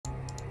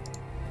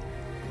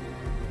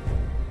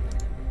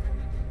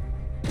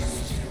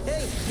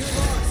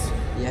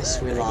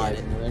Yes, we're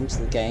live. We're into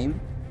the game.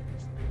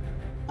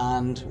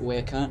 And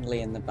we're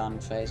currently in the ban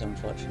phase.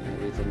 Unfortunately,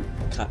 we didn't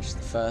catch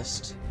the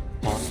first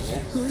part of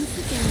it. Once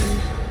again,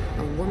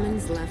 a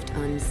woman's left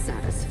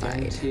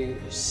unsatisfied.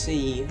 Going to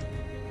see...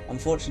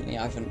 Unfortunately,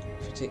 I haven't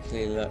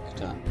particularly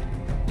looked at...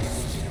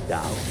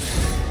 Doubt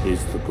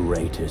is the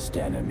greatest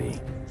enemy.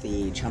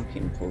 The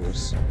champion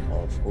pools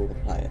of all the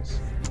players.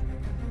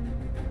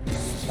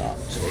 But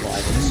what I'd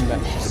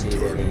expect to see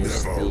really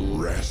is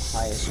the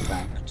highest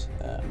ranked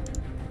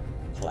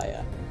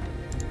player,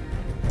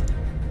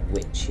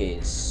 which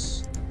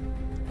is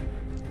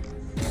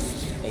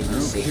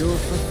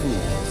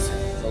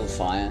AGSB Full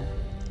Fire,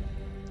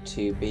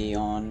 to be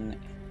on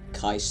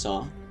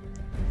Kai'Sa,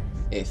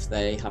 if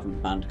they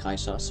haven't banned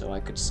Kai'Sa, so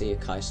I could see a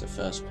Kai'Sa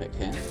first pick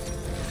here.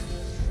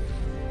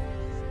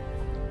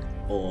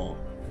 Or,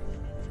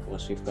 of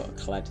course, we've got a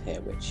Kled here,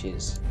 which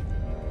is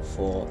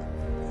for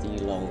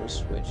the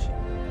lols, which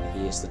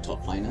he is the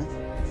top liner.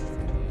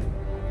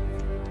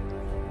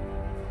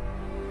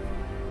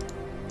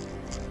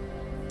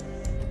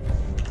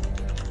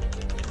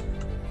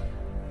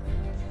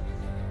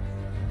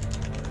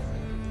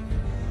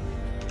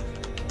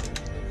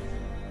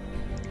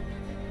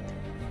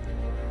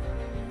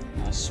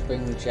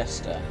 Spring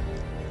Jester.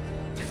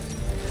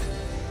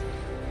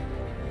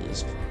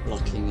 He's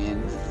blocking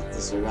in the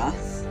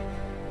Zerath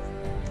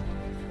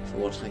for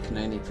what I can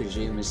only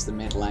presume is the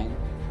mid lane.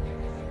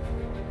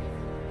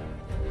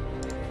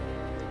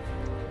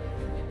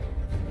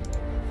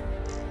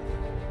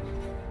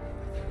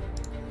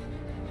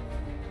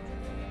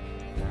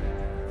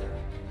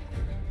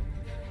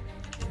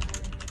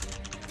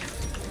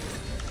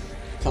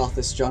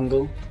 Karthus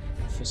jungle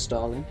for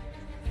Starling.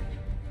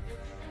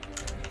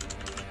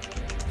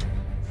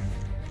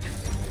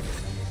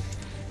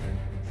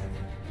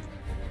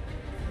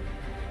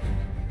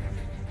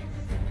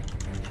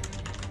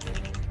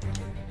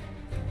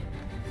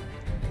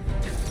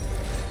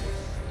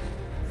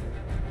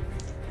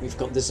 We've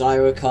got the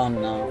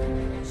Zyrocon now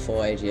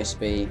for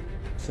AGSB,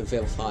 for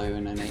Vilfire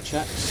and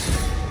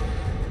NHX.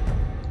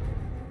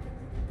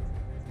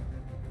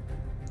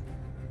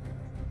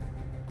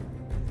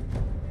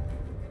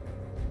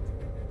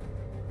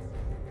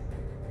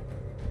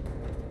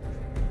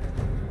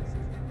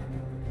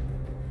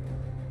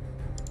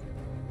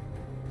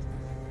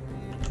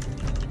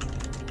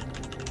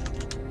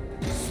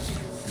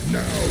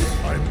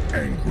 Now I'm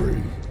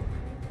angry.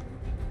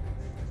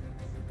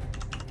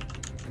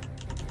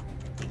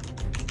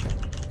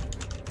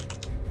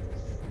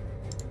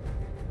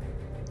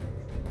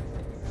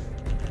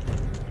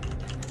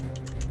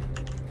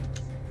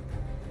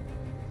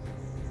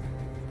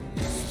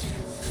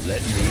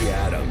 Let me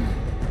at him.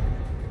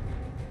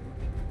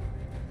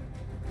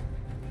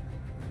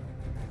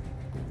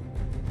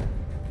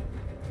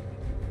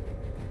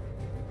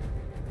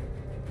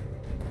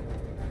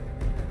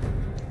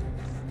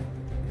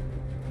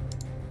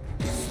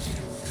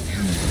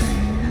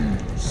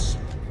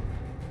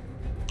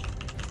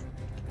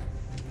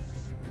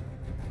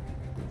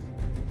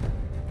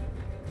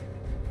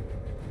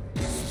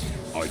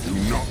 I do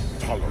not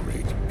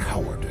tolerate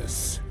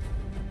cowardice.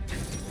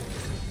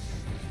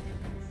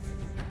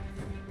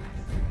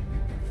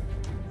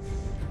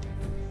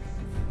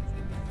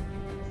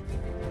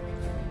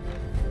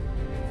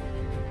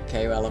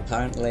 Okay, well,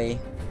 apparently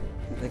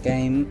the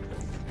game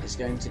is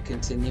going to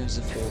continue as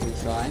a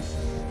 4v5.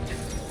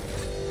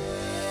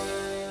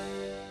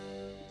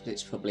 But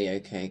it's probably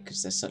okay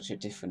because there's such a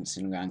difference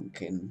in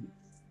rank in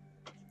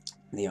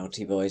the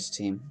LT Boys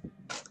team.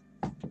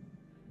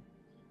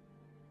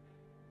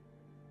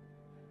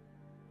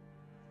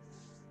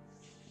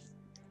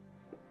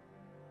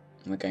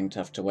 We're going to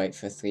have to wait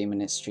for a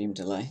 3-minute stream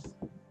delay.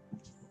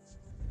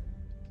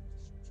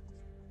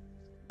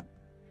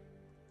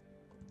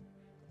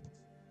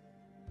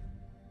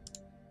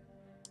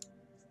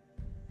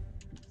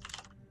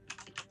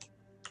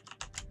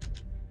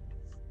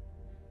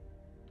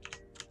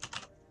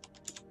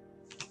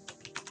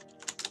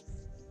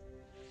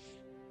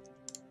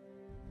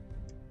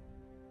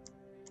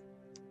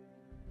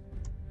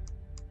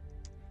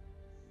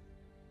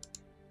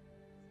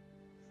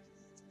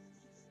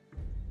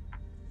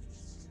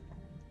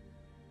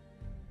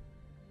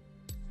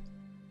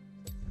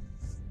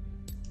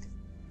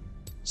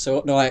 So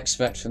what do I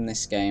expect from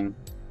this game?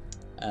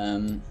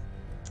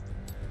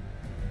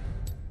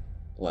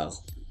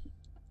 Well,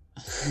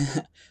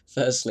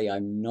 firstly,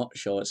 I'm not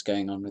sure what's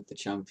going on with the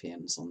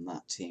champions on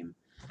that team,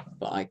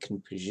 but I can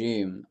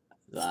presume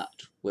that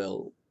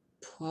we'll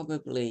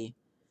probably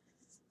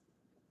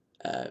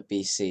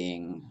be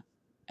seeing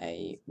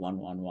a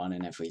 1-1-1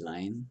 in every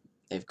lane.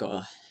 They've got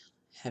a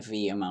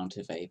heavy amount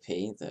of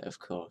AP that, of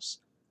course,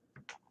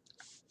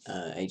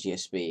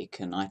 AGSB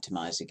can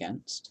itemize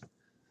against.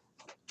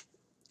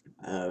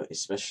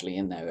 Especially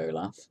in their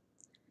Olaf.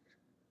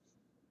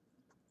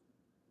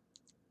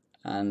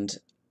 And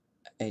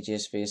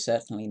AGSB is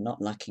certainly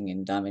not lacking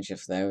in damage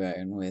of their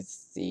own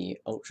with the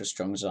ultra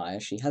strong Xayah.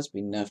 She has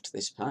been nerfed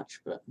this patch,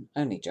 but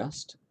only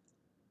just.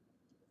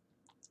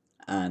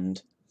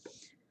 And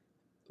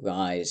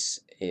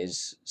Rise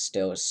is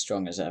still as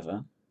strong as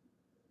ever.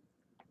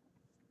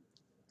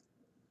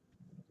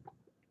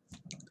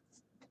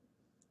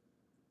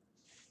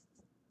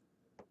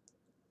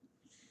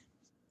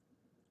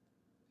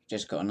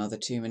 Just got another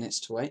 2 minutes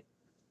to wait.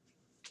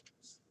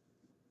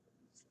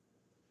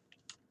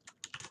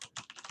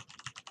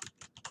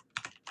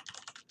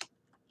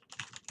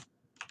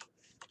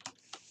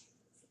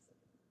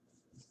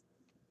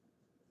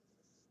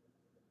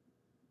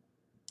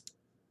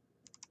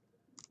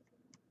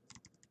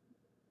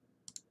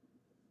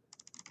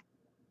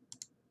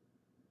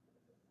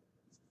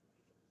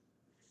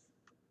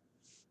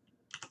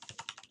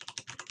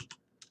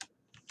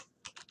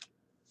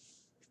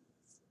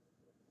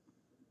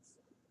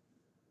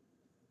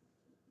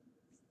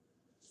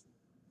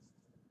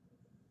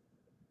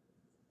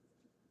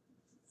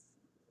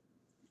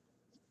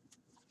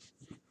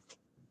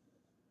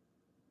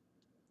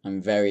 I'm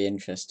very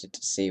interested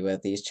to see where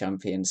these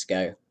champions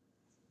go.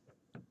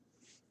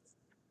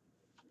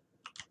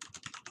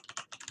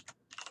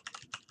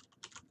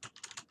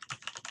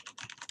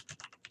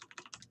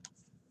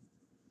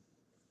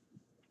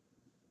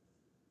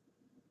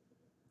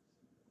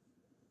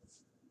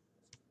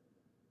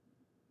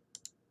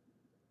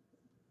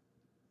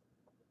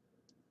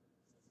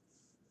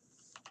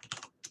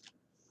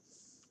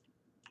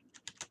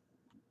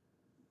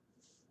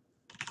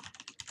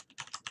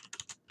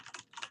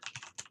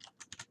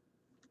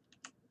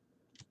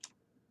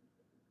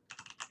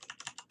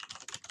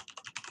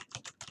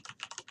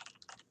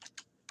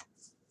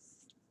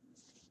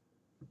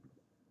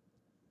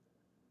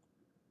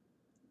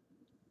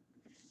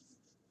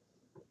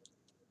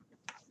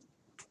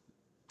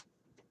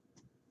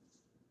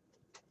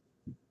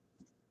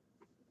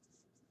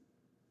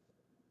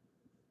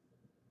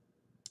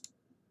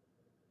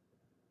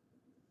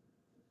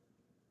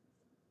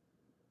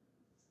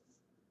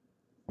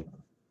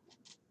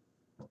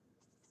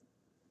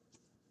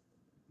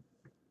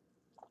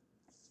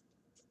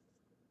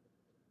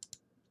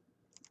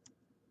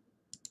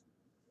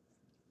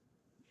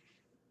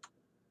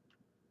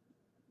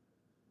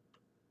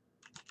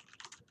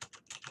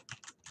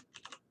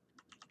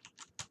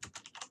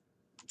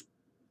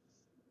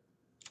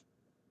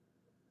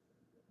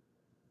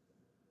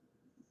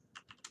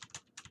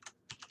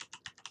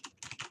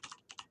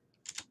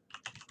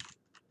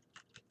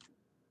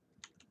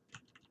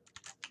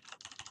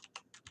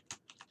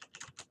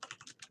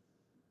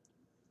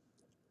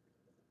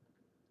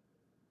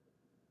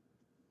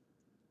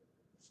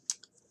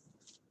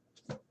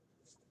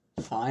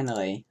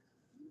 Finally,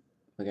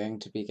 we're going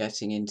to be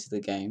getting into the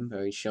game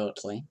very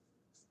shortly.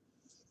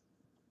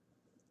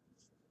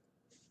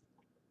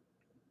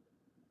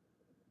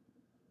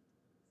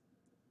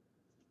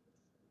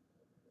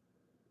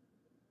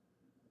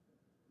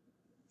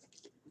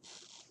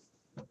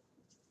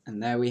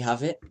 And there we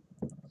have it.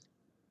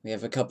 We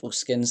have a couple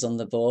skins on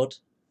the board.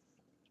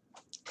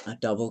 A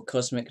double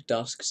Cosmic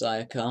Dusk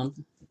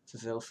Zyakon for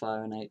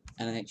Vilfire and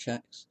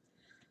NHX.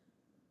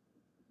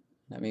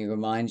 Let me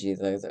remind you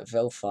though that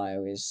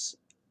Vilfire is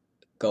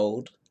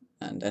gold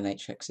and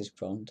NHX is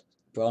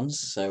bronze,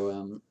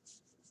 so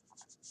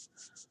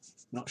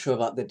not sure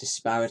about the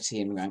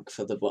disparity in rank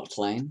for the bot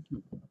lane.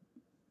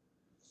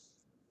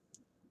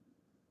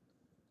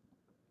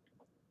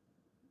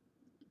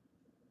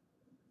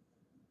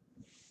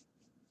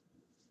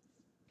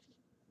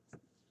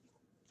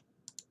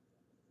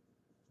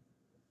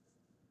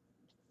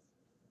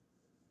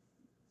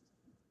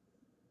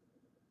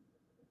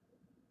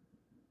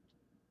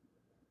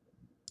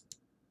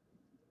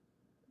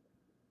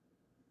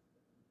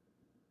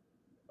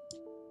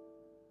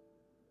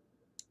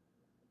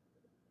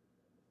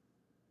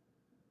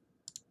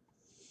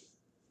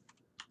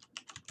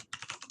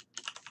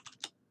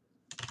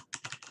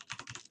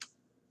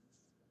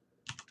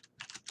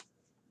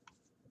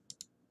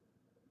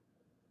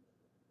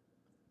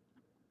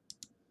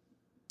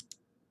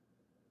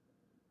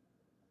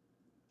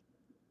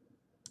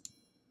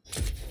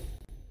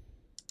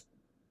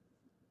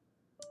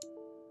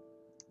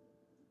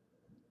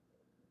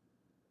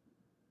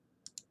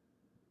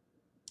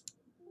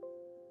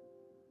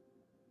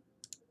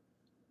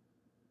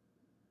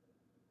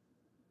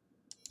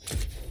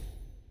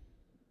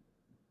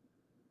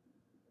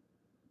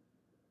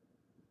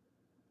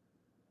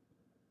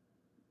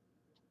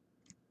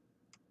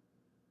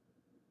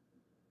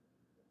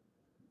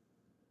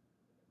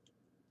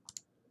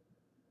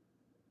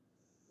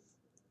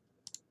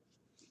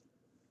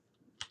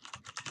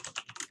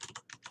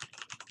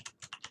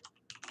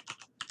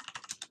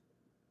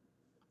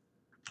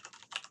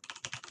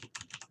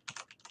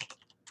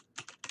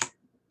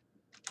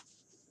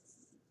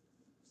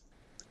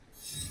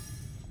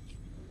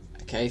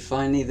 Okay,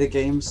 finally the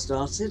game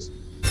started.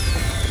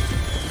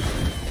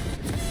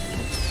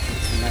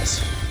 And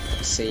let's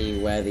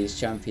see where these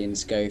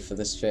champions go for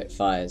the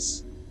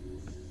Spitfires.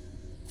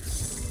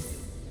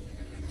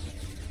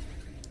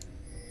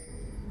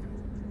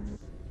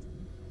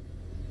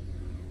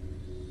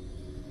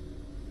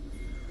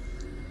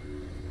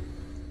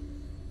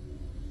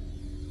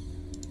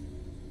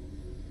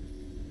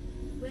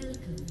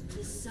 Welcome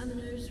to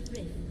Summoner's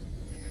Rift.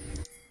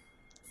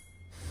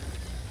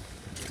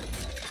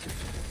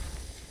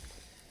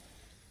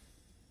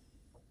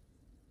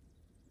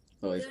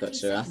 Well, we've got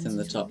Zerath in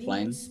the top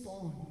lane.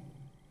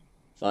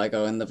 If I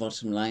go in the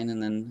bottom lane,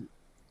 and then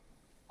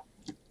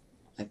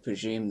I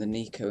presume the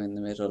Nico in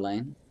the middle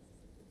lane.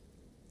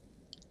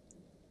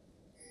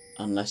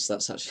 Unless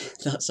that's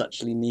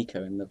actually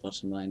Nico in the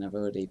bottom lane. I've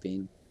already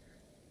been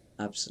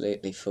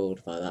absolutely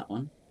fooled by that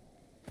one.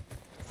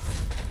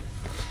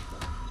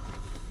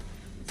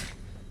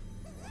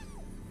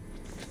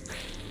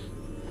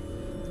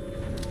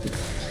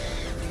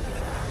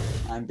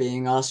 I'm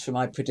being asked for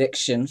my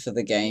prediction for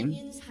the game.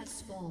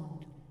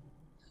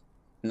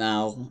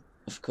 Now,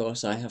 of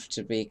course, I have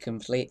to be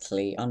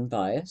completely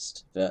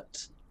unbiased,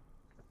 but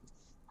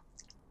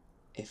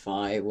if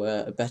I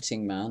were a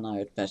betting man, I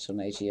would bet on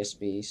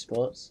AGSB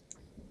Esports.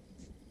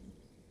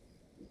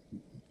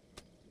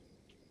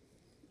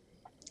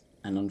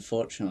 And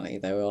unfortunately,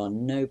 there are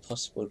no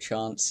possible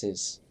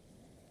chances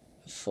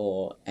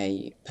for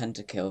a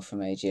pentakill from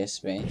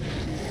AGSB.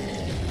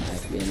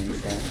 I've been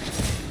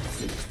informed.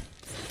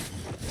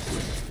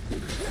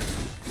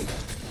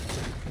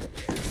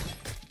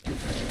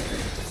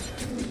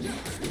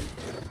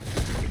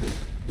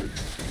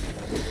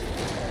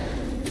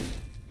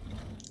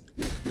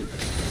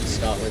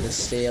 Start with a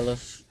steal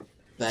of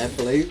their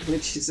blue,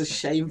 which is a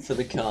shame for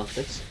the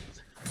Carthus.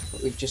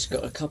 But we've just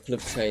got a couple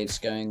of trades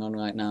going on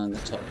right now in the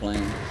top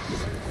lane,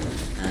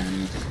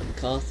 and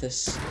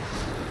Carthus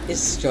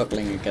is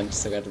struggling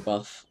against the red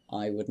buff.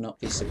 I would not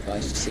be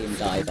surprised to see him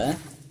die there.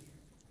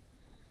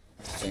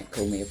 Don't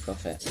call me a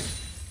prophet.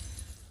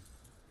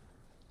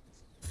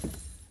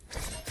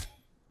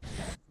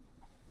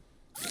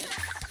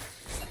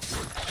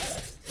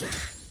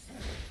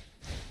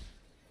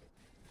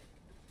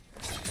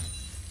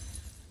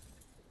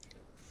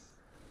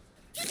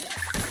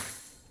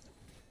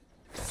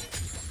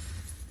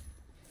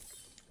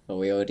 Well,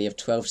 we already have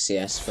 12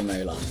 CS from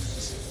Olaf.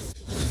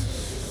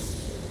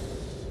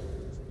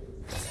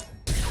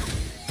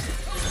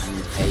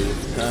 And a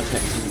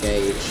perfect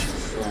engage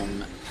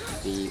from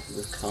the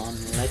Rakan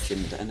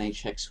legend,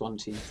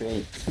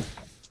 NHX123.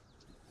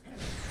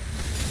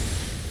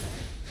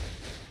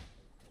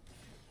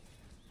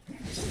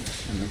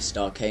 And missed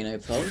Arcano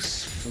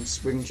Pulse from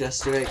Spring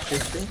Jester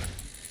 850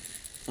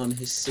 on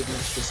his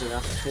signature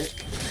Zerath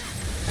pick.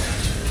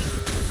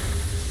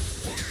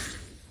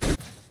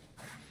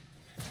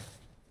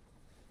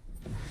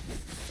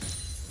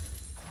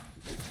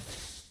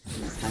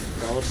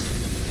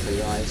 The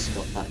Rise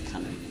got that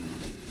cannon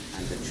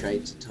and a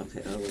trade to top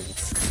it over.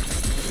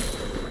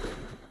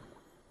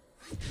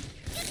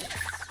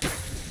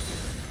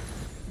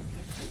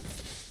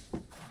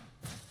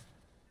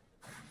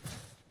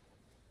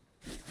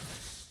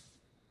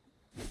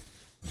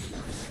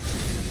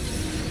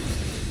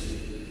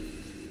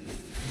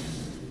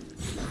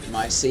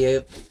 Might see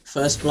a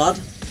first blood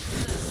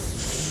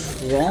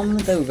from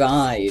the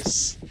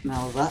Rise.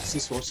 Now that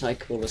is what I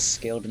call a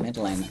skilled mid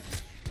laner.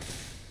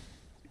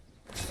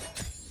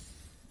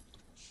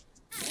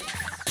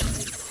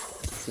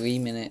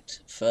 3-minute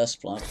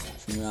first blood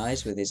from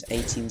Rise with his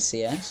 18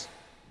 CS.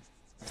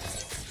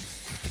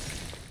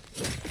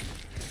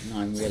 And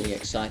I'm really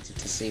excited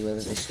to see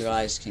whether this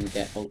Rise can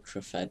get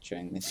ultra fed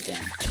during this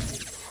game.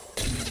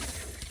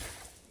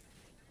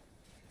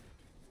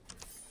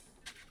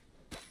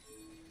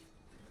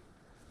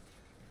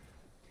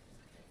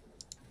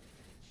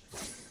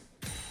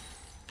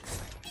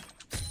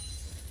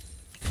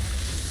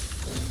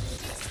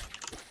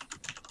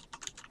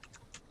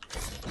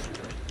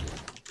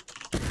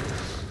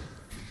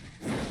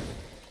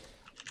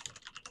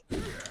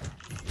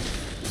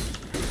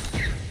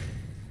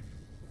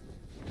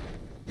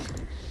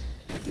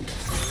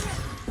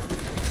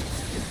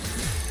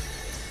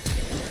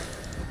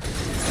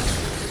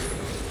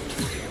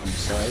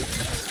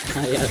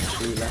 I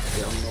actually left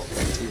it on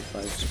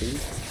 0.25 speed.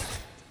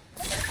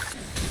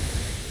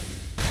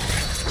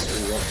 So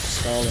we watched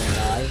Stalin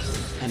die,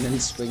 and then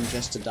Spring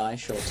Jester die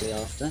shortly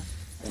after.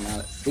 We're now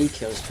at 3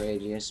 kills for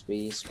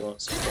AGSB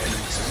Esports.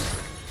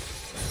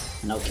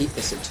 And I'll keep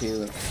this at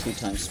 2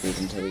 times speed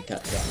until we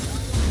catch up.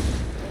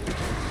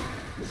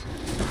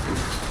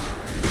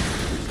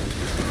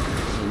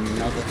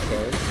 Another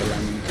kill for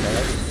Lemon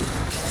Curd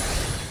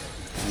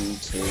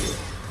onto the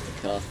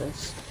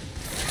Carthus.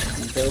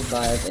 And Bill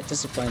Byer, a bit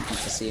disappointing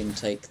to see him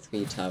take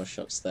 3 tower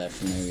shots there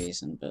for no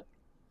reason, but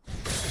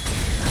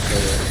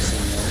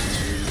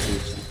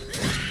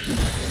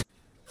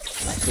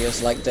that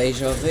feels like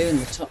deja vu in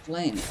the top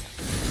lane.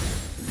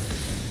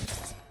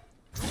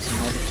 As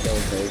another kill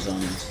goes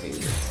on to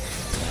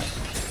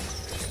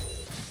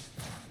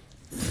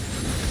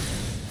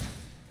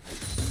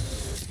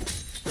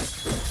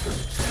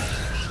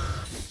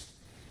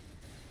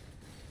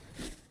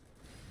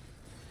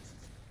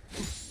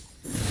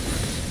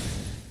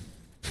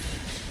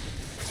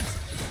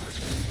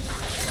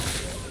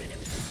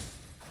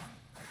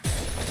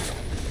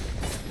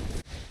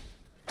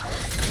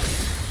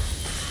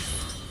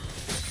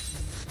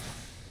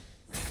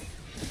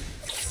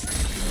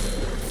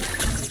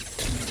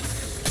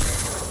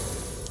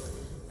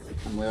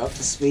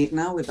the speed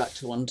now, we're back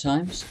to 1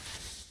 times.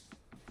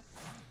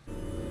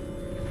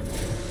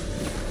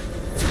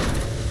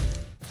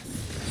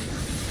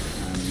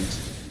 And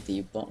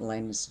the bot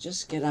lanes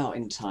just get out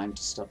in time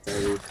to stop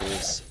their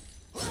Reapers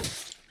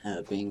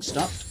being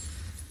stopped.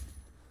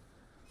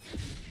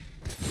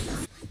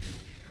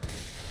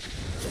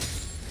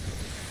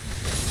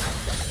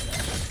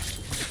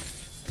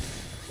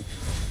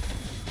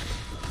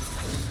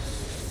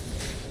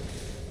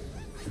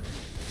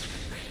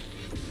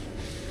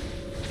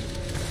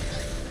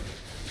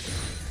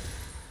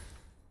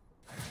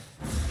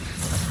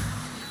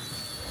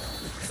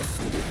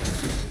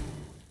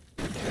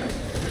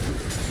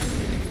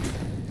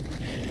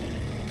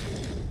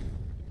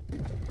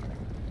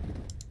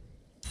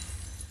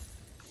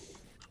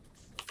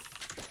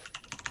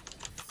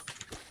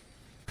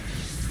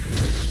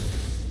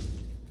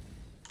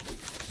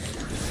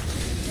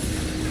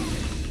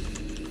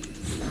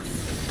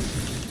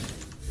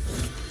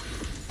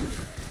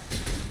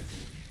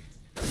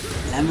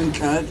 Lemon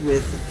Curd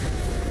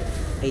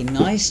with a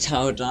nice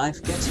tower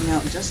dive, getting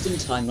out just in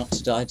time not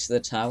to die to the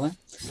tower.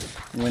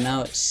 And we're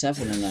now at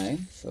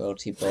 7-0 for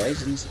Ulti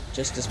Boys in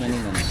just as many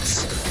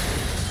minutes.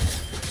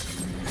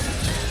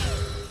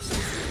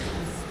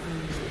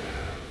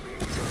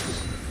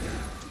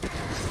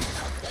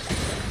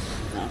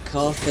 Now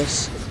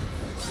Karthus,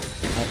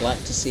 I'd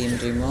like to see him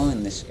do more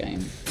in this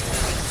game.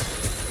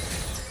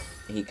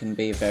 He can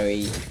be a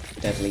very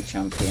deadly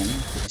champion,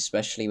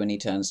 especially when he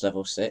turns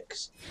level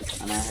 6,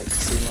 and I hope to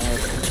see more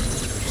of him.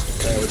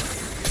 Just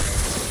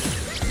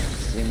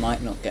afraid we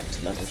might not get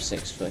to level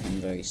 6 for him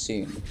very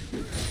soon.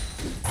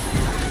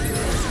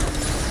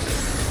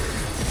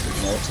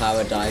 More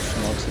tower dives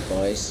from Ulti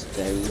Boys.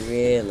 They're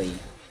really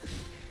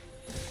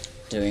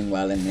doing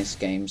well in this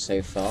game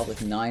so far,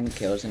 with 9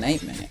 kills in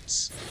 8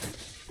 minutes.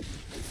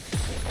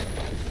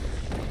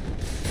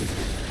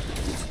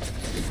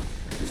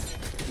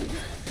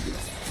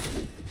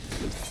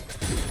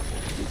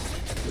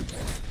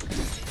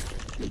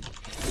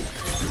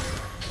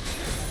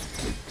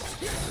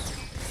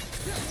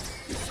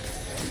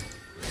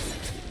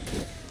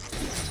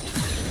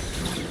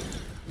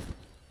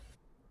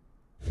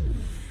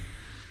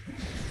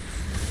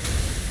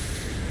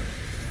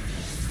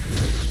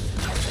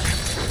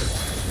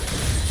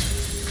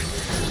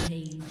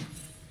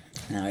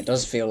 Now it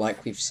does feel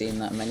like we've seen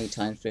that many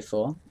times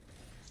before,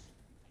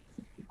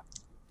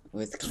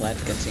 with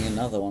Kled getting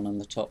another one on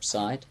the top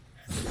side.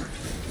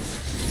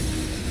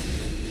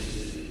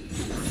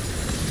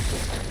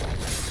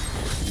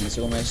 And he's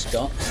almost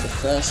got the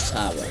first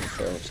tower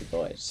for Ulti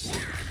Boys.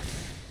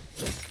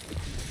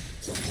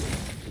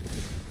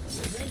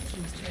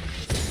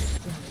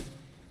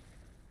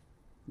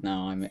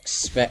 Now I'm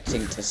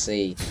expecting to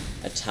see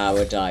a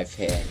tower dive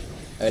here.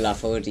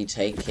 Olaf already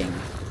taking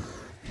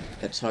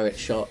a turret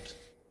shot,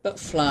 but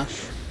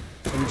flash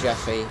from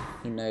Jeffy.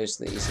 He knows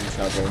that he's in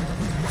trouble.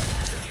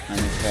 I'm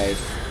afraid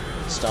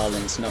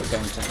Starlin's not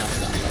going to have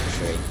that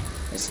luxury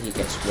as he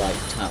gets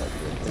wiped out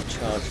with the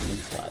charge from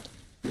Kled.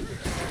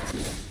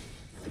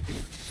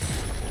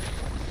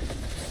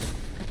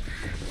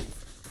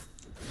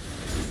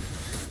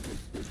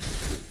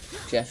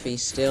 Jeffy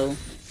still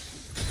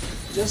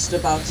just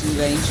about in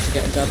range to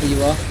get a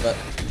W off, but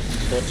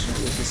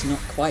unfortunately he's not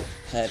quite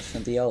prepared for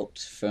the ult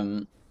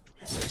from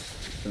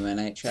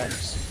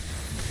NHX.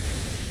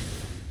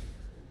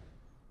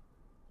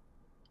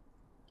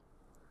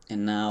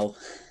 And now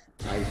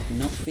I would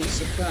not be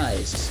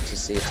surprised to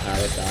see a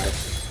tower dive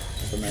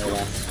from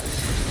Olaf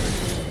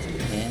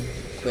here,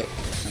 quick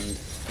and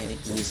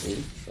easy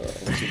for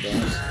Ulti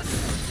Boys.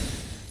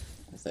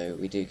 Although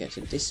we do get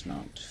a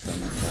dismount from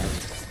the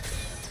Kled.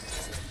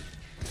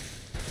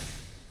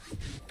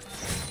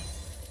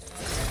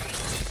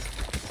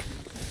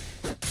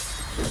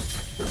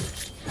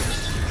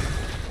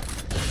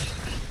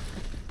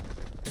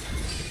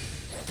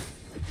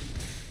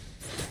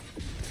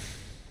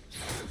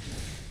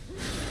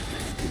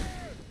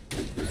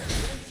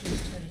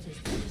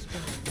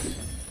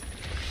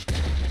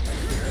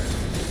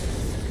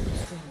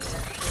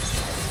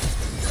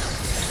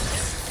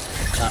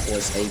 That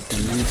was a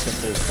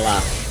beautiful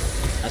flash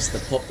as the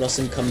Pop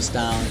Blossom comes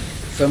down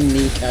from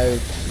Nico,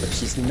 but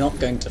she's not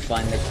going to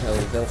find the kill.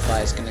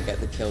 Vilfire's going to get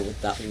the kill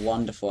with that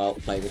wonderful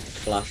outplay with the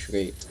flash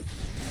route.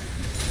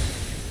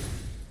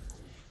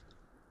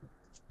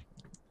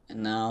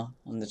 And now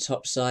on the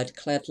top side,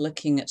 Kled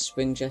looking at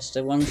Spring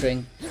Jester,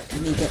 wondering,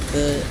 can he get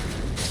the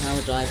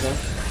tower dive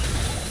off?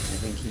 I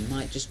think he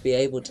might just be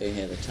able to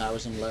here. The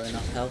tower's on low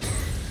enough health.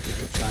 He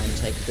could try and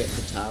take a bit of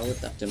the tower with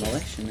that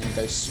demolish and then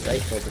go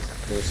straight for the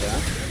cruiser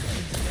out.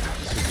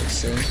 As you can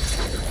see,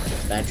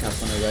 Bear Trap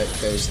on a rope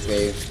goes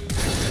through,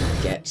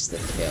 gets the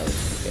kill.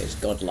 Goes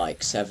godlike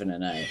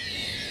 7-0.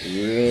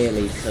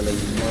 Really pulling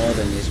more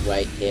than his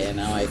weight here.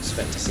 Now I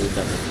expect to see a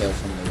double kill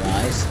from the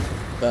Rise.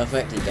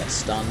 Perfect, he gets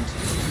stunned.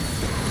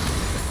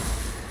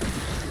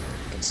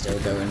 Can still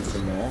go in for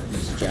more.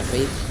 There's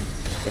Jeffy.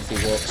 If he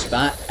walks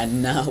back,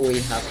 and now we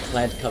have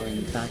Kled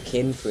coming back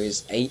in for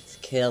his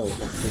 8th kill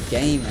of the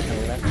game at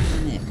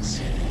 11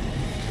 minutes.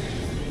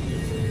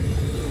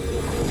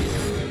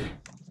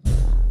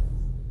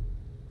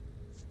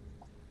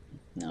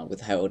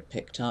 with Herald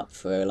picked up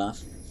for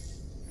Olaf.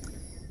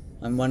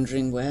 I'm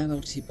wondering where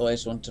Multi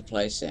Boys want to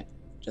place it.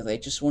 Do they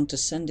just want to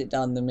send it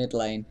down the mid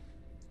lane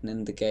and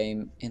end the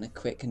game in a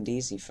quick and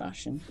easy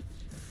fashion?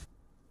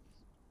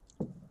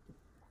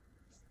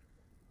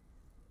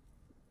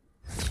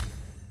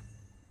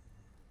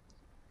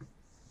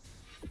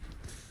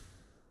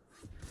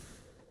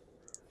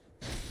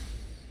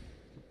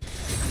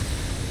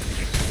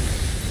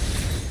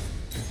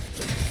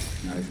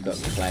 Now we've got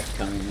Clegg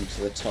coming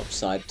into the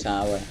topside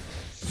tower.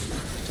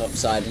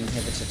 Topside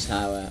inhibitor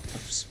tower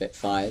of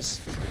Spitfires.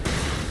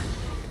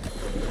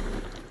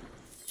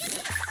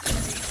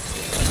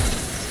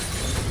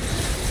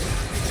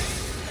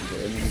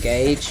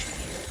 Engage.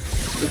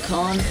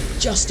 Khan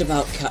just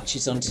about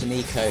catches onto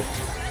Nico.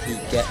 He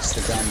gets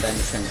the grand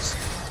entrance,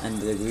 and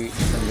the route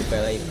from the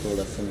Blade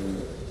Crawler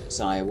from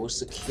Xayah will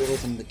secure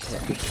them the kill.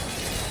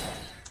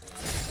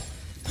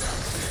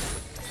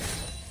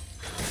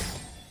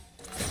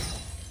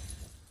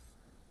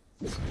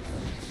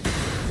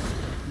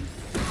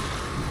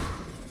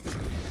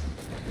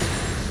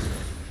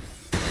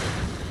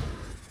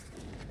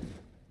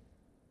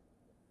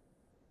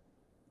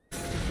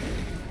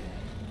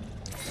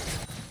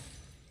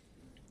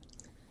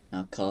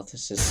 Now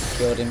Karthus has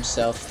secured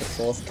himself the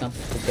 4th camp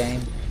of the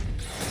game.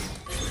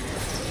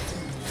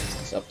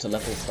 He's up to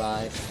level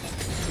 5.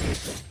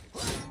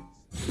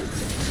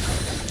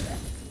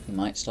 You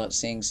might start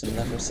seeing some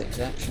level 6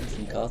 action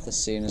from Karthus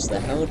soon as the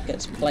Herald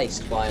gets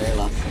placed by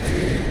Olaf.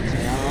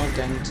 They are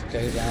going to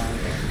go down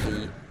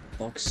the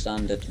bog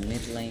standard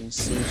mid lane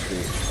siege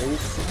route, all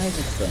 5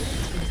 of them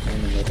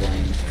in the mid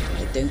lane.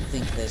 I don't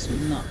think there's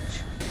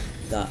much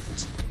that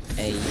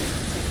a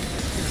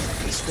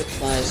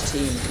Spitfires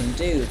team can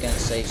do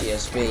against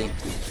AGSB.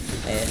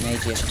 An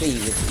AGSB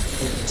with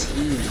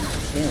 18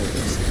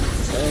 kills,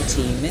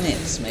 13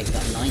 minutes, make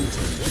that 90.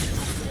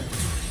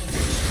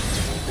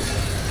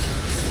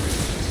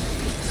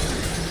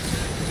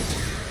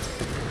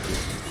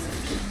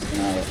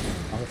 Now,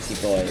 Multi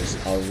Boys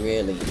are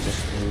really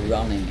just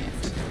running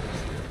it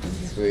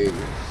through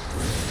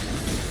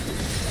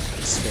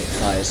the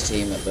Spitfires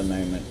team at the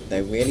moment.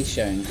 They're really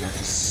showing how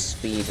to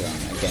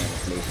speedrun a game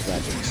of League of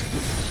Legends.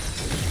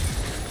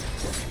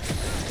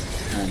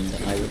 And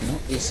I would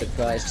not be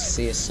surprised to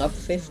see a sub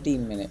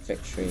 15-minute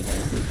victory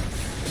here.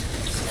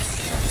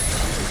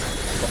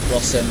 But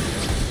Blossom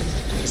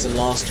is a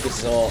last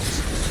resort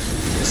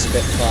for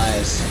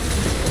Spitfires,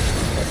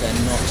 but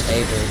they're not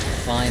able to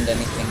find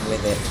anything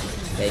with it.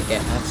 They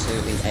get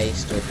absolutely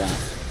aced with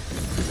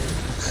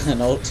that.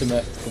 An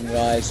ultimate from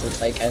Rise will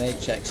take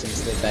NHX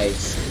into the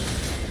base,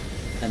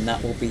 and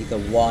that will be the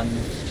 1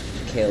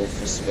 kill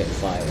for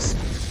Spitfires,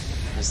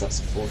 as that's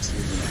a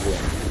 14-minute win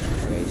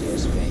for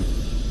AGSB.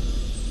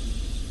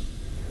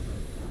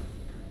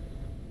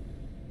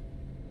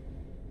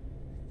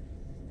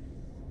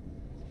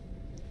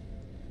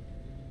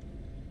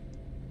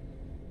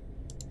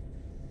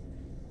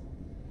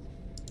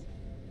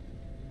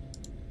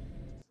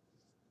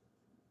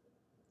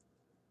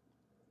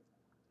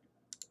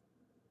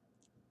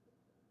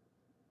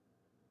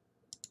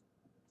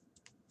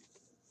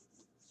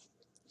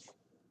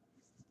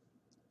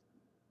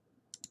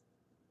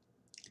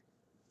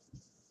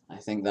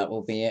 I think that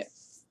will be it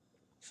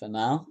for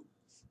now.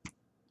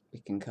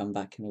 We can come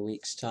back in a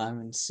week's time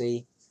and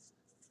see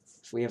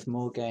if we have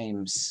more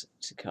games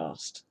to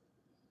cast.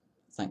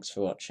 Thanks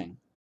for watching.